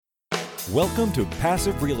Welcome to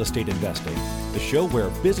Passive Real Estate Investing, the show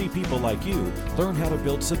where busy people like you learn how to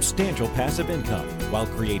build substantial passive income while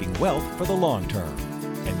creating wealth for the long term.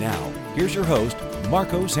 And now, here's your host,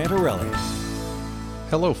 Marco Santarelli.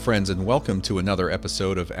 Hello, friends, and welcome to another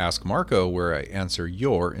episode of Ask Marco, where I answer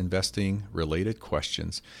your investing-related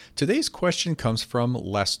questions. Today's question comes from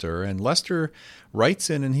Lester, and Lester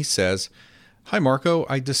writes in and he says, "Hi, Marco.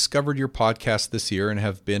 I discovered your podcast this year and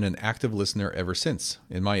have been an active listener ever since.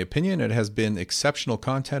 In my opinion, it has been exceptional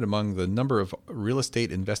content among the number of real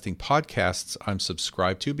estate investing podcasts I'm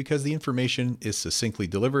subscribed to because the information is succinctly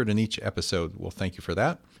delivered in each episode." Well, thank you for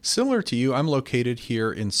that. Similar to you, I'm located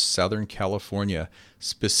here in Southern California,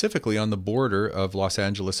 specifically on the border of Los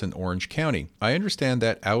Angeles and Orange County. I understand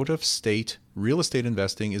that out-of-state real estate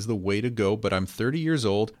investing is the way to go, but I'm 30 years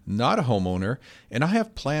old, not a homeowner, and I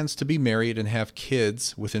have plans to be married and have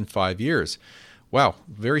kids within 5 years. Wow,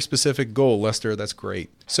 very specific goal, Lester. That's great.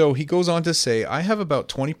 So he goes on to say, I have about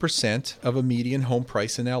 20% of a median home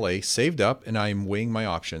price in LA saved up and I am weighing my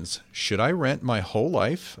options. Should I rent my whole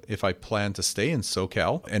life if I plan to stay in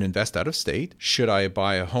SoCal and invest out of state? Should I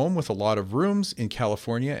buy a home with a lot of rooms in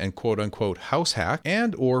California and quote unquote house hack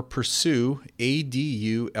and or pursue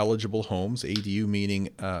ADU eligible homes, ADU meaning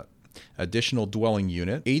additional dwelling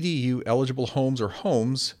unit, ADU eligible homes or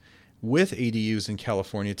homes with ADUs in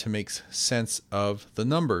California to make sense of the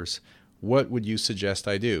numbers? What would you suggest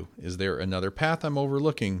I do? Is there another path I'm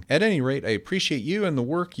overlooking? At any rate, I appreciate you and the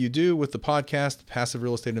work you do with the podcast, Passive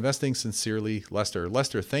Real Estate Investing. Sincerely, Lester.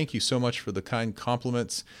 Lester, thank you so much for the kind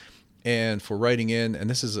compliments and for writing in. And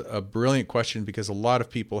this is a brilliant question because a lot of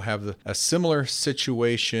people have a similar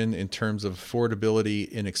situation in terms of affordability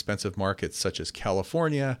in expensive markets such as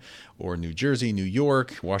California or New Jersey, New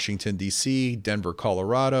York, Washington, D.C., Denver,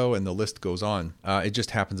 Colorado, and the list goes on. It just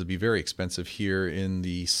happens to be very expensive here in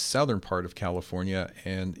the southern part of California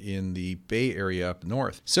and in the Bay Area up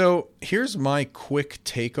north. So here's my quick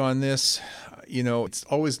take on this. You know, it's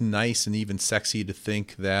always nice and even sexy to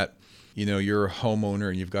think that you're a homeowner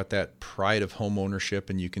and you've got that pride of home ownership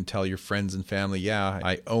and you can tell your friends and family, yeah,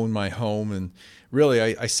 I own my home. And really,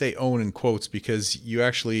 I say own in quotes because you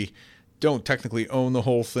actually don't technically own the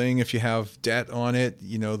whole thing. If you have debt on it,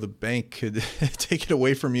 the bank could take it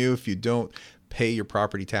away from you if you don't pay your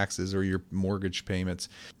property taxes or your mortgage payments.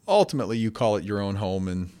 Ultimately, you call it your own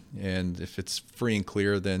home, and if it's free and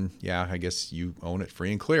clear, then yeah, I guess you own it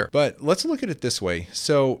free and clear. But let's look at it this way.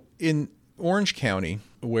 So in Orange County,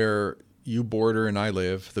 where you border and I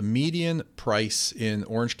live, the median price in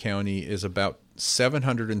Orange County is about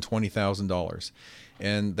 $720,000.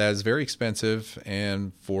 And that is very expensive.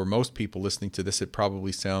 And for most people listening to this, it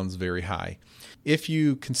probably sounds very high. If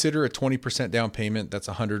you consider a 20% down payment, that's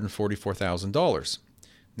 $144,000.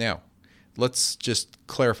 Now, let's just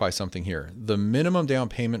clarify something here. The minimum down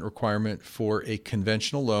payment requirement for a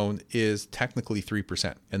conventional loan is technically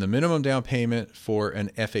 3%. And the minimum down payment for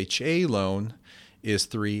an FHA loan is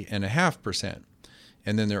 3.5%.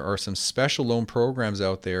 And then there are some special loan programs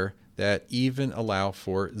out there that even allow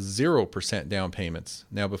for 0% down payments.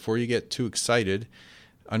 Now, before you get too excited,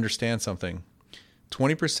 understand something.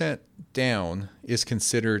 20% down is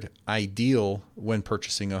considered ideal when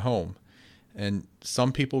purchasing a home. And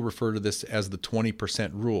some people refer to this as the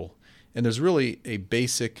 20% rule. And there's really a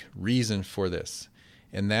basic reason for this.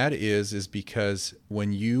 And that is because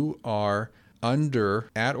when you are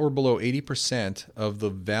at or below 80% of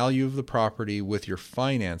the value of the property with your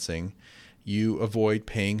financing, you avoid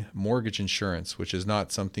paying mortgage insurance, which is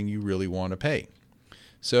not something you really want to pay.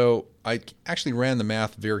 So I actually ran the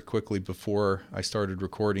math very quickly before I started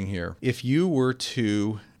recording here. If you were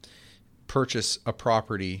to purchase a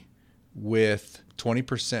property with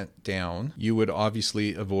 20% down, you would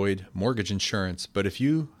obviously avoid mortgage insurance. But if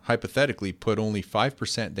you hypothetically put only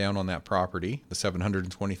 5% down on that property, the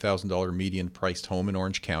 $720,000 median priced home in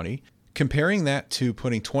Orange County, comparing that to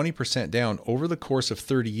putting 20% down over the course of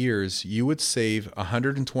 30 years, you would save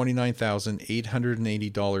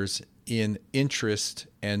 $129,880 in interest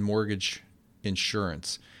and mortgage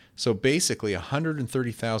insurance. So basically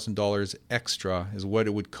 $130,000 extra is what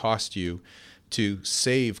it would cost you to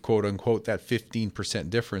save, quote unquote, that 15%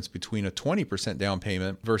 difference between a 20% down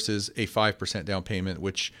payment versus a 5% down payment,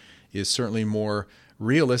 which is certainly more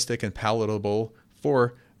realistic and palatable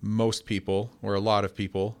for most people or a lot of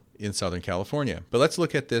people in Southern California. But let's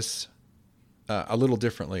look at this a little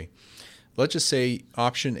differently. Let's just say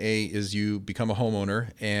option A is you become a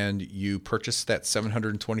homeowner and you purchase that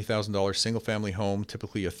 $720,000 single-family home,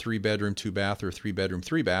 typically a 3-bedroom, 2-bath, or a 3-bedroom,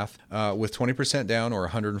 3-bath, with 20% down or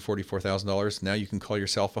 $144,000. Now you can call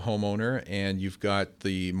yourself a homeowner, and you've got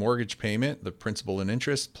the mortgage payment, the principal and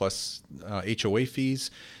interest, plus HOA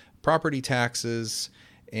fees, property taxes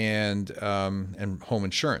and home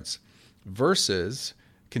insurance, versus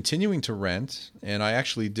continuing to rent. And I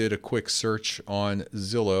actually did a quick search on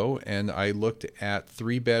Zillow, and I looked at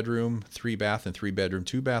 3-bedroom, 3-bath, and 3-bedroom,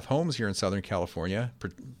 2-bath homes here in Southern California,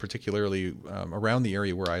 particularly around the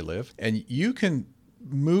area where I live. And you can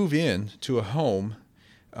move in to a home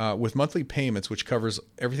with monthly payments, which covers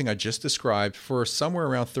everything I just described, for somewhere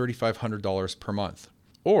around $3,500 per month.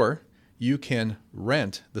 Or you can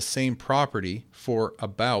rent the same property for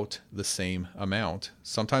about the same amount,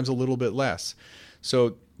 sometimes a little bit less.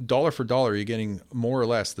 So dollar for dollar, you're getting more or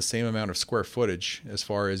less the same amount of square footage as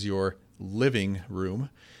far as your living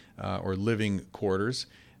room or living quarters.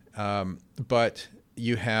 But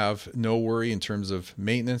you have no worry in terms of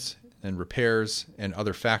maintenance and repairs and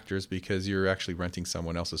other factors, because you're actually renting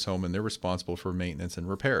someone else's home and they're responsible for maintenance and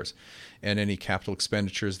repairs and any capital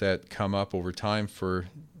expenditures that come up over time for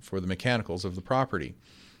the mechanicals of the property.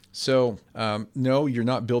 So no, you're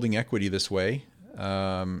not building equity this way.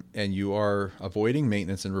 And you are avoiding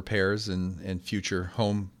maintenance and repairs and future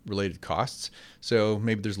home related costs. So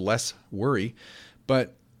maybe there's less worry.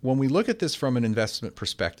 But when we look at this from an investment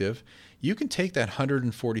perspective, you can take that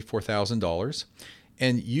 $144,000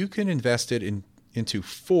 and you can invest it into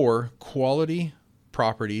 4 quality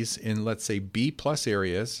properties in, let's say, B+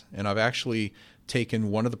 areas. And I've actually taken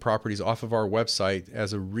one of the properties off of our website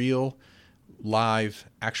as a real live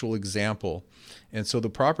actual example. And so the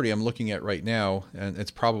property I'm looking at right now, and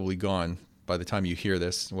it's probably gone by the time you hear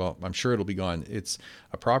this, well, I'm sure it'll be gone. It's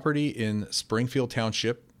a property in Springfield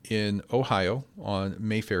Township in Ohio on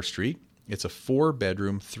Mayfair Street. It's a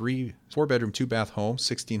 4-bedroom, 2-bath home,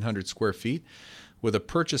 1,600 square feet, with a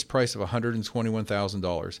purchase price of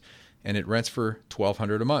 $121,000. And it rents for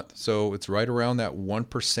 $1,200 a month. So it's right around that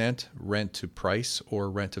 1% rent to price or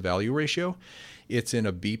rent to value ratio. It's in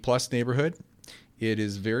a B+ neighborhood. It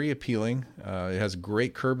is very appealing. It has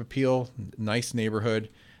great curb appeal, nice neighborhood,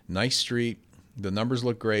 nice street. The numbers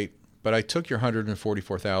look great. But I took your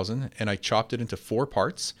 $144,000 and I chopped it into 4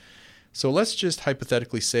 parts. So let's just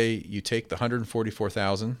hypothetically say you take the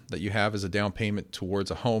 $144,000 that you have as a down payment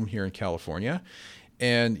towards a home here in California,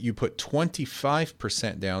 and you put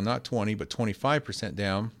 25% down, not 20, but 25%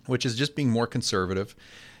 down, which is just being more conservative,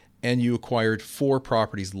 and you acquired 4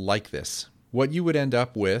 properties like this. What you would end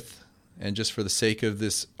up with, and just for the sake of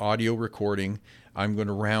this audio recording, I'm going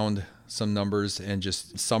to round some numbers and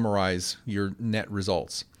just summarize your net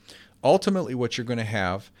results. Ultimately, what you're going to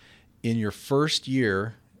have in your first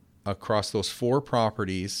year across those 4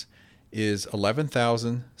 properties is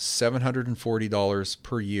 $11,740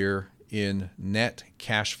 per year in net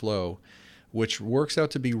cash flow, which works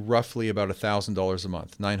out to be roughly about $1,000 a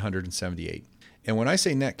month, $978. And when I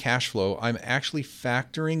say net cash flow, I'm actually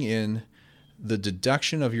factoring in the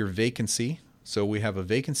deduction of your vacancy. So we have a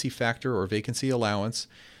vacancy factor or vacancy allowance.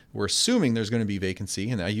 We're assuming there's going to be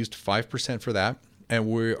vacancy, and I used 5% for that. And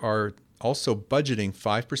we are also budgeting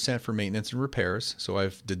 5% for maintenance and repairs. So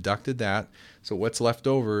I've deducted that. So what's left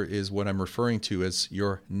over is what I'm referring to as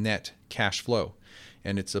your net cash flow.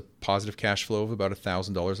 And it's a positive cash flow of about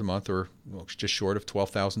 $1,000 a month, or just short of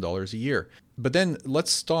 $12,000 a year. But then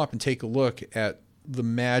let's stop and take a look at the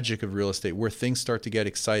magic of real estate, where things start to get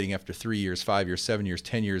exciting after 3 years, 5 years, 7 years,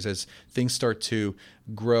 10 years, as things start to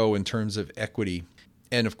grow in terms of equity.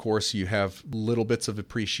 And of course, you have little bits of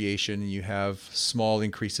appreciation. You have small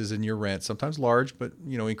increases in your rent, sometimes large, but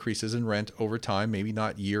increases in rent over time, maybe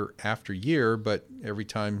not year after year, but every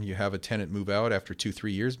time you have a tenant move out after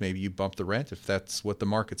 2-3 years, maybe you bump the rent if that's what the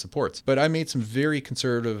market supports. But I made some very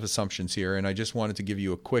conservative assumptions here, and I just wanted to give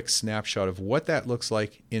you a quick snapshot of what that looks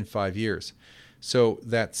like in 5 years. So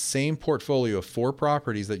that same portfolio of 4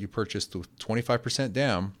 properties that you purchased with 25%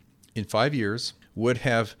 down in 5 years would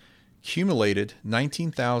have accumulated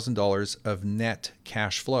 $19,000 of net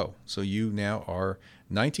cash flow. So you now are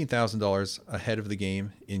 $19,000 ahead of the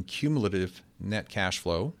game in cumulative net cash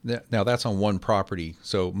flow. Now that's on one property.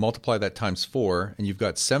 So multiply that times 4 and you've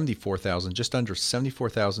got $74,000, just under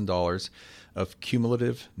 $74,000 of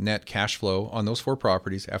cumulative net cash flow on those 4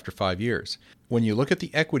 properties after 5 years. When you look at the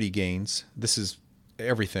equity gains, this is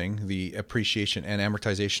everything, the appreciation and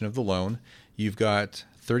amortization of the loan. You've got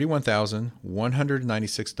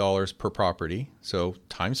 $31,196 per property. So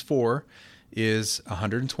times 4 is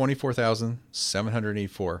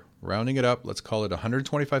 $124,784. Rounding it up, let's call it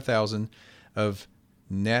 $125,000 of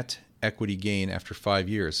net equity gain after 5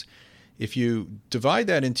 years. If you divide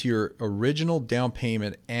that into your original down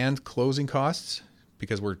payment and closing costs,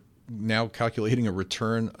 because we're now calculating a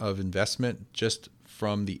return of investment just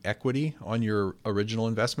from the equity on your original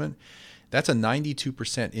investment, That's a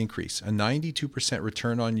 92% increase, a 92%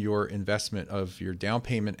 return on your investment of your down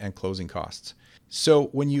payment and closing costs. So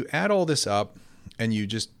when you add all this up and you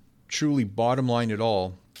just truly bottom line it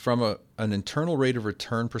all from an internal rate of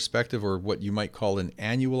return perspective, or what you might call an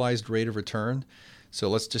annualized rate of return. So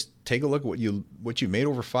let's just take a look at what you made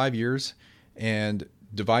over 5 years and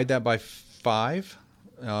divide that by 5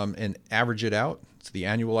 and average it out. It's the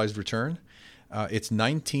annualized return. It's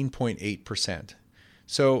 19.8%.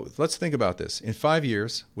 So let's think about this. In 5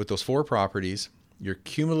 years, with those 4 properties, your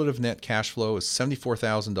cumulative net cash flow is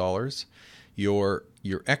 $74,000. Your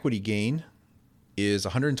equity gain is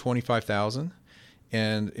 $125,000.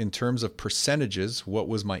 And in terms of percentages, what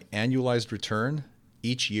was my annualized return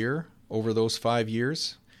each year over those 5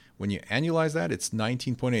 years? When you annualize that, it's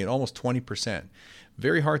 19.8, almost 20%.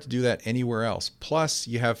 Very hard to do that anywhere else. Plus,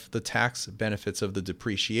 you have the tax benefits of the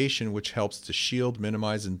depreciation, which helps to shield,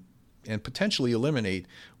 minimize, and potentially eliminate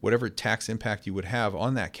whatever tax impact you would have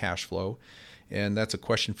on that cash flow. And that's a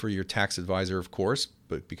question for your tax advisor, of course,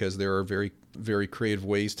 but because there are very, very creative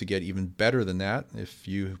ways to get even better than that if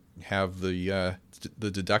you have the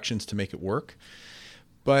deductions to make it work.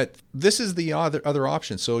 But this is the other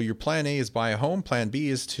option. So your plan A is buy a home. Plan B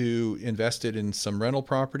is to invest it in some rental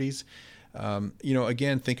properties.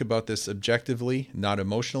 Again, think about this objectively, not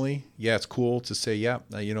emotionally. Yeah, it's cool to say,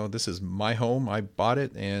 this is my home. I bought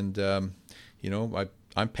it and,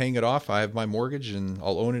 I'm paying it off. I have my mortgage and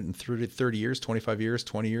I'll own it in 30 years, 25 years,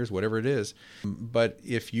 20 years, whatever it is. But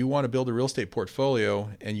if you want to build a real estate portfolio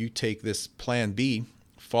and you take this plan B,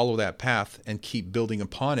 follow that path and keep building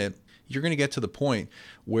upon it, you're going to get to the point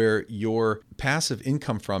where your passive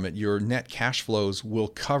income from it, your net cash flows, will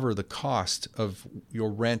cover the cost of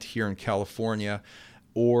your rent here in California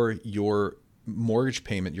or your mortgage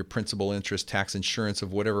payment, your principal, interest, tax, insurance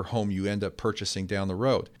of whatever home you end up purchasing down the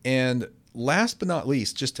road. And last but not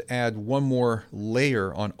least, just to add one more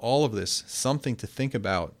layer on all of this, something to think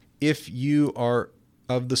about. If you are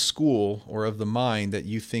of the school or of the mind that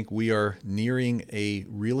you think we are nearing a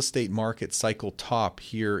real estate market cycle top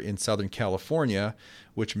here in Southern California,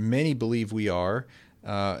 which many believe we are,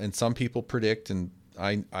 and some people predict, and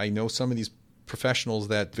I know some of these professionals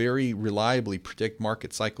that very reliably predict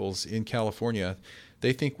market cycles in California.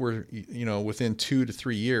 They think we're, within 2 to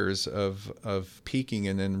 3 years of peaking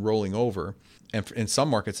and then rolling over. And in some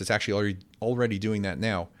markets, it's actually already doing that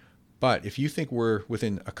now. But if you think we're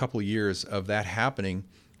within a couple of years of that happening,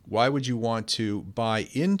 why would you want to buy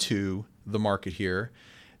into the market here,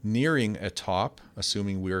 nearing a top,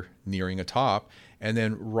 assuming we're nearing a top, and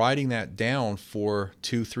then riding that down for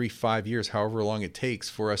 2, 3, 5 years, however long it takes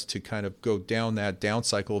for us to kind of go down that down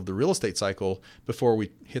cycle of the real estate cycle before we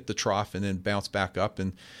hit the trough and then bounce back up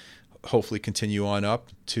and hopefully continue on up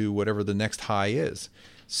to whatever the next high is.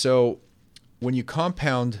 So when you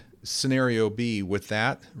compound scenario B with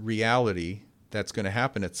that reality that's going to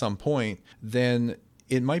happen at some point, then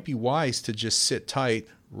it might be wise to just sit tight,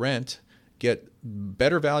 rent, get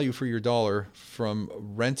better value for your dollar from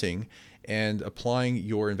renting and applying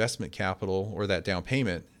your investment capital or that down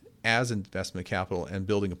payment as investment capital and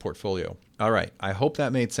building a portfolio. All right. I hope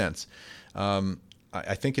that made sense.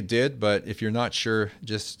 I think it did, but if you're not sure,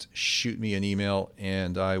 just shoot me an email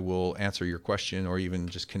and I will answer your question or even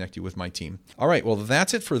just connect you with my team. All right, well,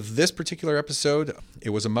 that's it for this particular episode.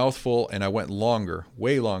 It was a mouthful and I went longer,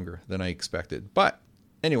 way longer than I expected. But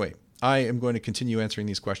anyway, I am going to continue answering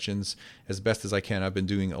these questions as best as I can. I've been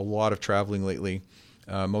doing a lot of traveling lately,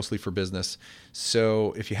 mostly for business.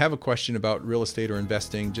 So if you have a question about real estate or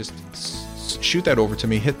investing, just shoot that over to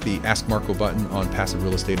me. Hit the Ask Marco button on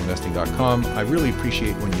PassiveRealEstateInvesting.com. I really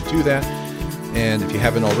appreciate when you do that. And if you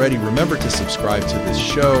haven't already, remember to subscribe to this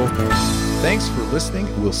show. Thanks for listening.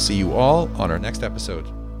 We'll see you all on our next episode.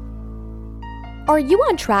 Are you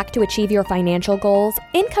on track to achieve your financial goals?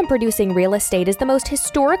 Income-producing real estate is the most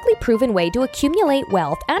historically proven way to accumulate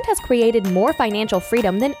wealth and has created more financial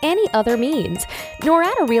freedom than any other means.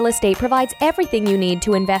 Norada Real Estate provides everything you need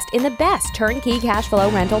to invest in the best turnkey cash flow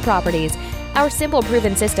rental properties. Our simple,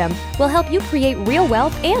 proven system will help you create real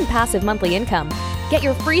wealth and passive monthly income. Get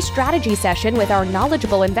your free strategy session with our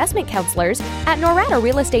knowledgeable investment counselors at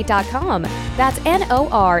noradarealestate.com. That's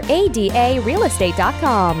NORADA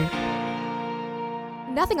realestate.com.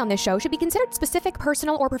 Nothing on this show should be considered specific,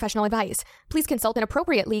 personal, or professional advice. Please consult an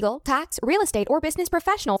appropriate legal, tax, real estate, or business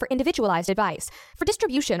professional for individualized advice. For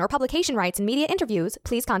distribution or publication rights in media interviews,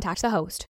 please contact the host.